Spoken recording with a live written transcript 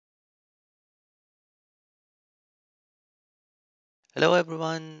Hello,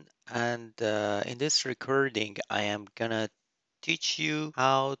 everyone, and in this recording, I am gonna teach you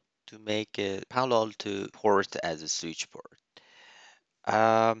how to make a Palo Alto port as a switch port.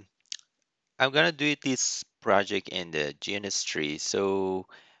 Um, I'm gonna do this project in the GNS tree, so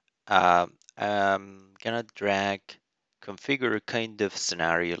I'm gonna configure a kind of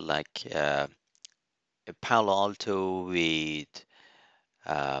scenario like a Palo Alto with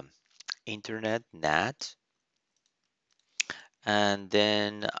um, internet NAT, and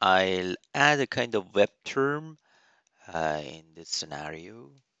then I'll add a kind of web term in this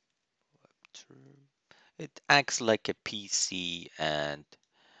scenario. Term. It acts like a PC, and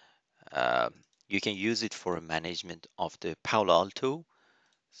um, you can use it for management of the Palo Alto.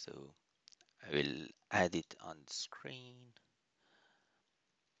 So I will add it on screen.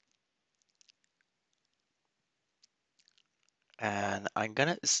 And I'm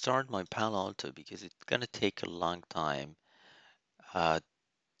gonna start my Palo Alto because it's gonna take a long time uh,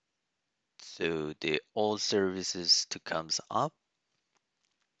 so the all services to comes up.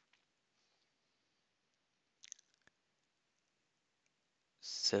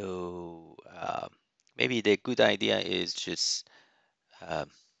 So maybe the good idea is just uh,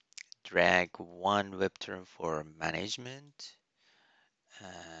 drag one web term for management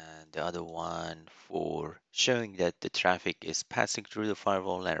and the other one for showing that the traffic is passing through the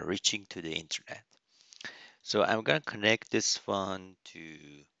firewall and reaching to the internet. So I'm going to connect this one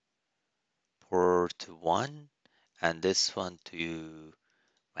to port 1 and this one to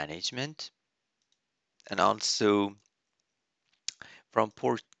management, and also from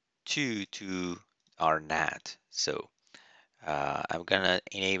port 2 to our NAT. So I'm going to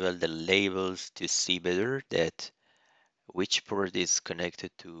enable the labels to see better that which port is connected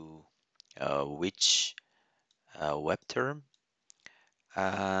to which web term.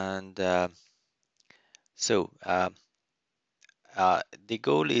 And so the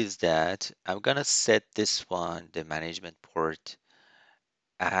goal is that I'm gonna set this one, the management port,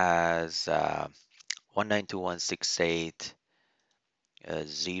 as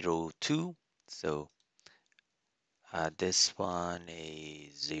 192.168.02. So this one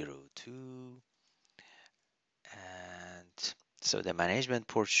is 02, and so the management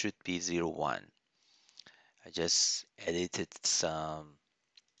port should be 01. I just edited some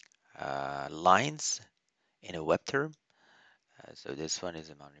lines in a web term. So this one is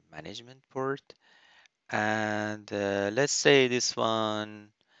a management port. And let's say this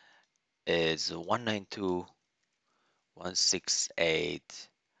one is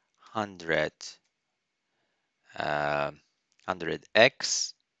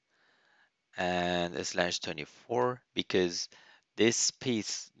 192.168.100 and slash 24, because this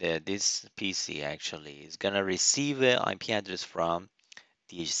PC actually is gonna receive an IP address from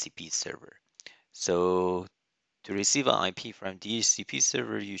DHCP server. So to receive an IP from DHCP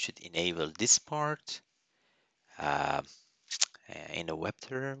server, you should enable this part uh, in a web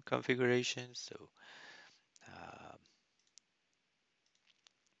term configuration. So uh,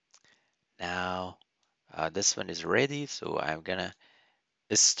 now this one is ready. So I'm gonna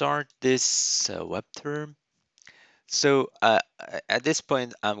start this web term. So at this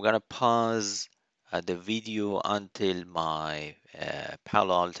point, I'm gonna pause the video until my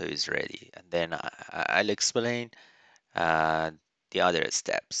Palo Alto is ready, and then I'll explain uh, the other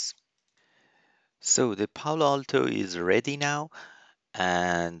steps. So the Palo Alto is ready now,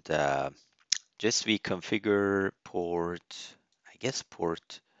 and just we configure port, I guess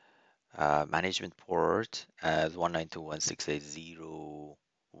port management port as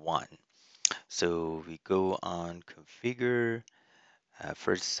 192.168.0.1. So we go on configure.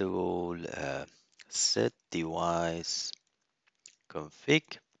 First of all, set device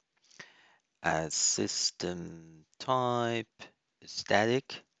config as system type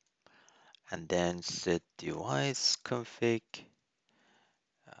static, and then set device config.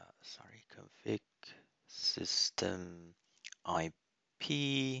 Config system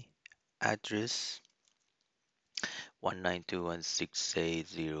IP address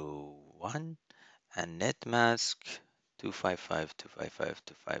 192.168.0.1 and net mask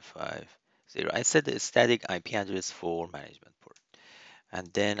 255.255.255.0. I set the static IP address for management port, and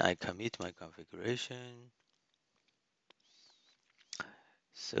then I commit my configuration.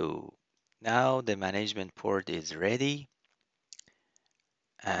 So now the management port is ready,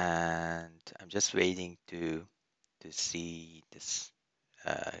 and I'm just waiting to see this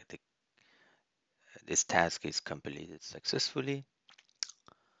task is completed successfully.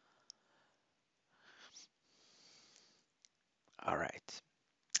 All right.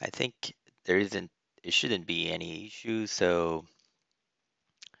 I think there isn't, it shouldn't be any issue. So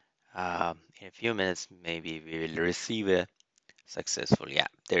in a few minutes, maybe we will receive Successful. Yeah,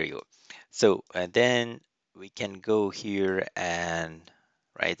 there you go. So then we can go here and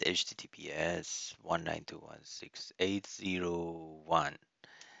write HTTPS 192.168.0.1.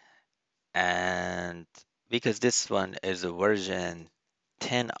 And because this one is a version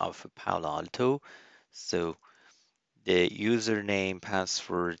 10 of Palo Alto, so the username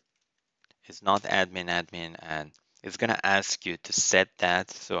password is not admin, and it's gonna ask you to set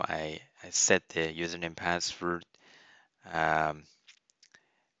that. So I set the username password um,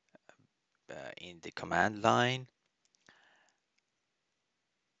 in the command line.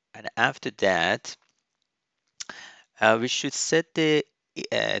 And after that, we should set the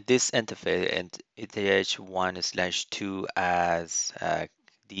this interface and ETH1/2 as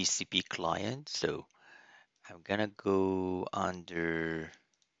DCP client. So I'm gonna go under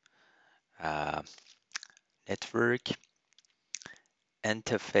uh, network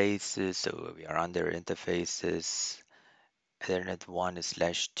interfaces. So we are under interfaces, Ethernet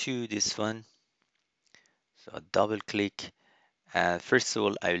 1/2, this one. So double click. First of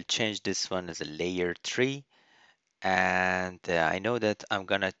all, I will change this one as a layer 3. And I know that I'm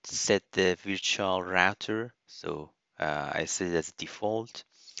gonna set the virtual router. So I set it as default.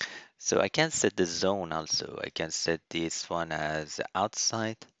 So I can set the zone also. I can set this one as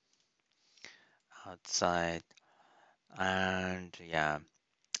outside, and yeah.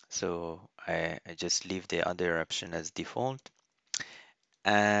 So I just leave the other option as default.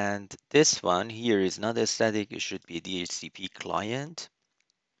 And this one here is not a static, it should be a DHCP client.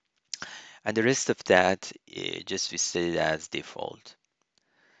 And the rest of that, just we set it as default.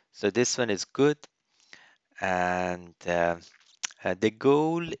 So this one is good. And the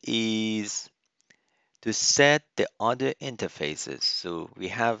goal is to set the other interfaces. So we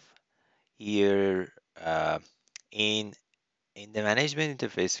have here in the management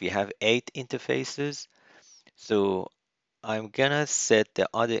interface, we have 8 interfaces. So I'm gonna set the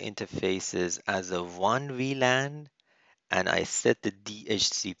other interfaces as a one VLAN, and I set the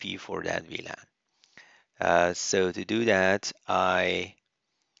DHCP for that VLAN. So to do that, I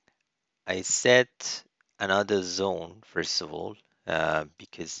set another zone first of all,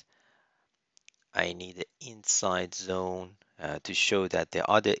 because I need an inside zone to show that the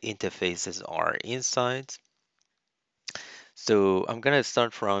other interfaces are inside. So I'm gonna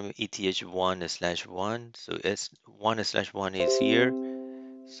start from ETH1/1. So it's 1/1 is here.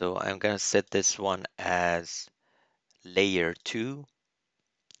 So I'm gonna set this one as layer 2,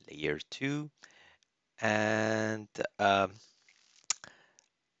 layer 2, and um,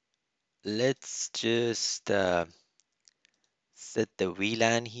 let's just set the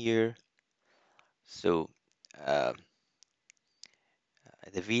VLAN here. So uh,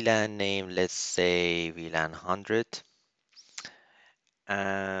 the VLAN name, let's say VLAN 100,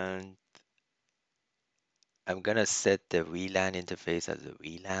 and I'm gonna set the VLAN interface as a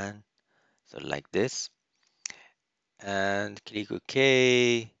VLAN, so like this, and click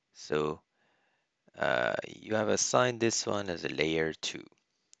OK. So you have assigned this one as a layer 2.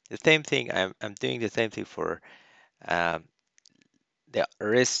 The same thing, I'm doing the same thing for um, the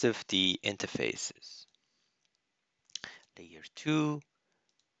rest of the interfaces. Layer 2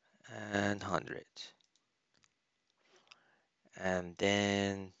 and 100. And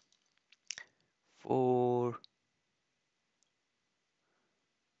then for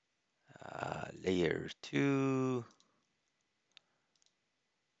layer 2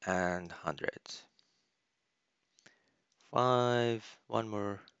 and 100. 5, one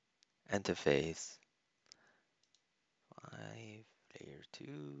more interface. 5, layer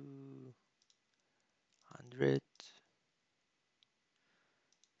 2, 100,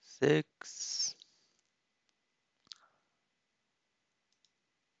 6,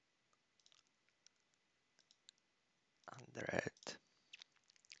 100.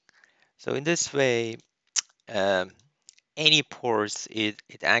 So in this way, um, any ports, it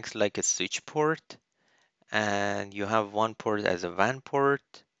acts like a switch port, and you have one port as a WAN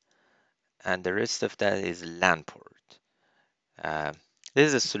port, and the rest of that is LAN port. Uh, this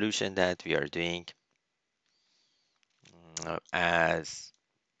is a solution that we are doing as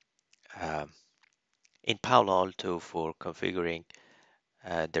in Palo Alto for configuring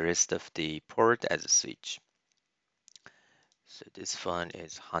the rest of the port as a switch. So this one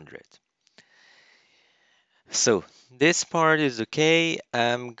is 100. So this part is okay.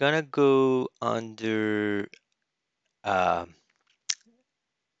 I'm gonna go under um,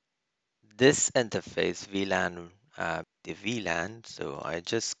 this interface VLAN, the VLAN. So I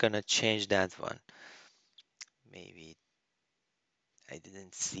just gonna change that one. Maybe I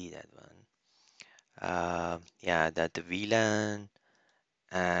didn't see that one. Yeah, that the VLAN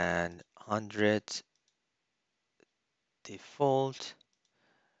and 100 default.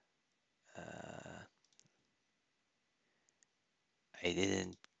 Uh, I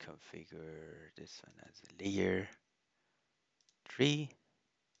didn't configure this one as a layer 3.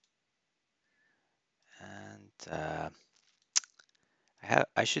 And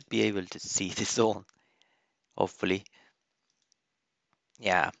I should be able to see this all, hopefully.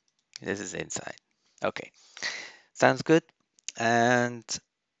 Yeah, this is inside. Okay, sounds good. And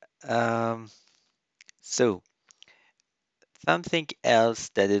um, so something else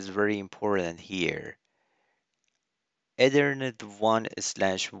that is very important here, Ethernet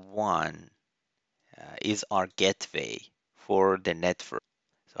 1/1 is our gateway for the network.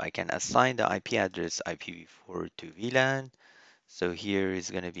 So I can assign the IP address IPv4 to VLAN. So here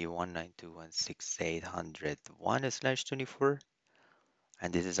is going to be 192.168.100.1/24.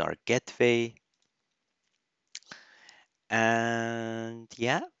 And this is our gateway. And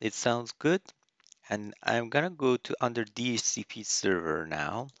yeah, it sounds good. And I'm going to go to under DHCP server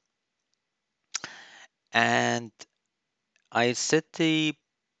now. And I set the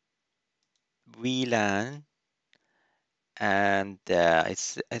VLAN and I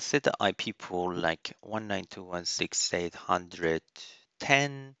set the IP pool like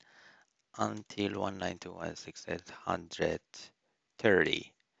 192.168.110 until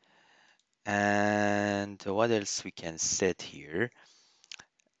 192.168.130. And what else we can set here?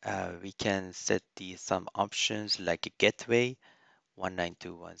 We can set some options like a gateway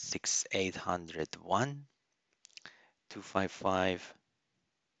 192.168.101, 255,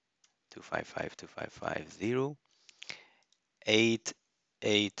 255, 2550, 8,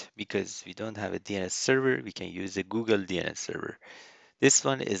 8, because we don't have a DNS server, we can use a Google DNS server. This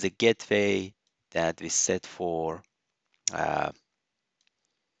one is a gateway that we set for uh,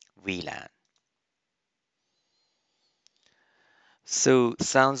 VLAN. So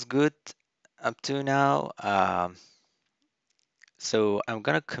sounds good up to now. So I'm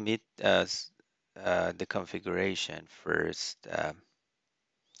gonna commit the configuration first.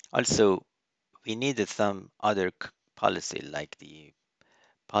 Also, we needed some other policy like the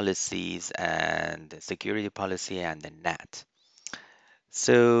policies and the security policy and the NAT.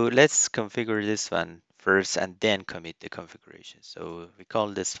 So let's configure this one first and then commit the configuration. So we call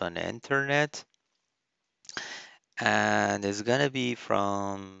this one internet and it's gonna be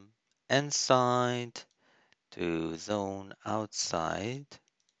from inside to zone outside.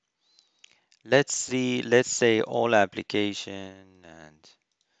 Let's say all application and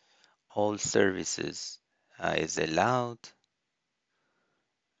all services is allowed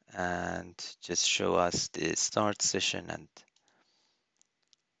and just show us the start session and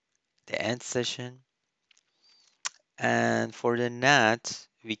the end session. And for the NAT,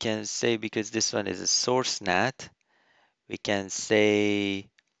 we can say because this one is a source NAT, we can say,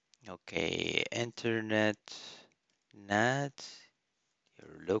 okay, internet NAT,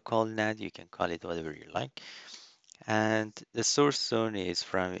 your local NAT, you can call it whatever you like. And the source zone is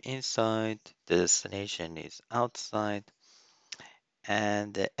from inside, the destination is outside,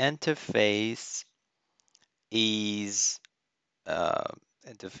 and the is uh,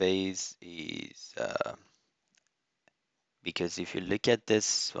 interface is because if you look at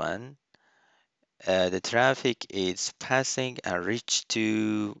this one, the traffic is passing and reach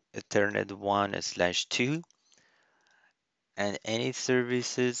to Ethernet 1/2, and any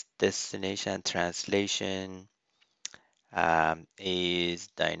services destination translation is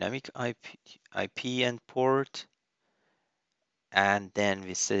dynamic IP and port, and then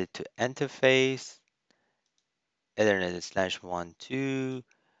we set it to interface Ethernet/1 2.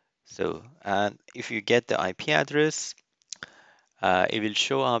 So if you get the IP address, it will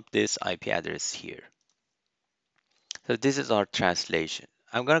show up this IP address here. So this is our translation.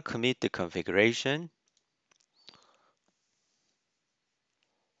 I'm going to commit the configuration.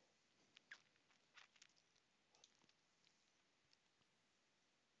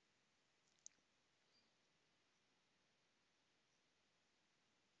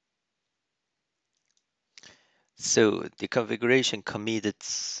 So the configuration committed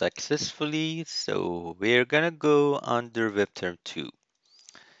successfully. So we're going to go under WebTerm 2.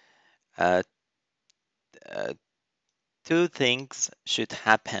 Uh, uh, Two things should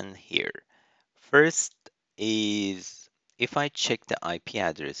happen here. First is if I check the IP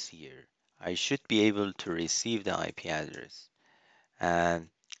address here, I should be able to receive the IP address. And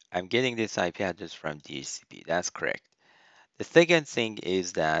I'm getting this IP address from DHCP. That's correct. The second thing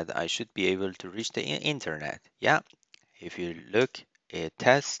is that I should be able to reach the internet. Yeah, if you look at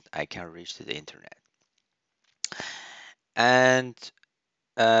test, I can reach to the internet. And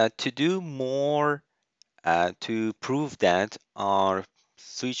to do more, to prove that our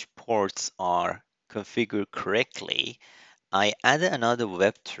switch ports are configure correctly, I add another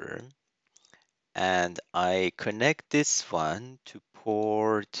web term and I connect this one to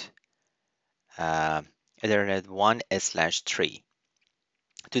port uh, Ethernet 1/3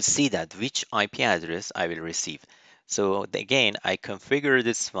 to see that which IP address I will receive. So again, I configure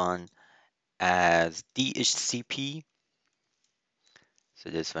this one as DHCP. So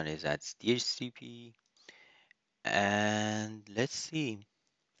this one is at DHCP. And let's see.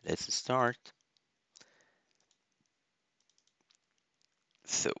 Let's start.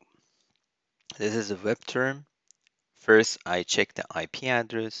 So this is a web term. First, I check the IP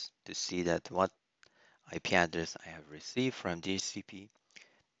address to see that what IP address I have received from DHCP.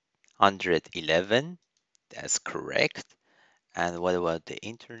 111, that's correct. And what about the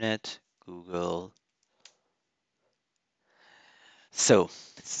internet? Google. So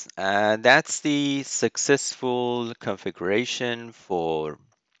that's the successful configuration for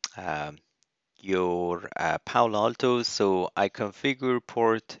um, your Palo Alto. So I configure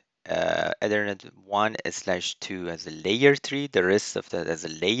port Ethernet 1/2 as a layer 3, the rest of that as a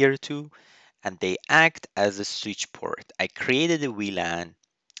layer 2, and they act as a switch port. I created a VLAN,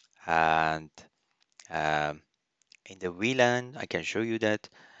 and um, in the VLAN, I can show you that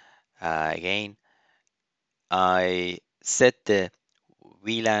again. I set the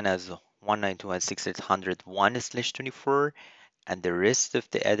VLAN as 192.168.101/24, and the rest of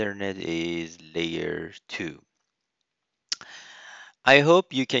the Ethernet is layer 2. I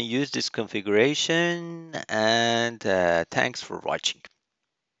hope you can use this configuration, and thanks for watching.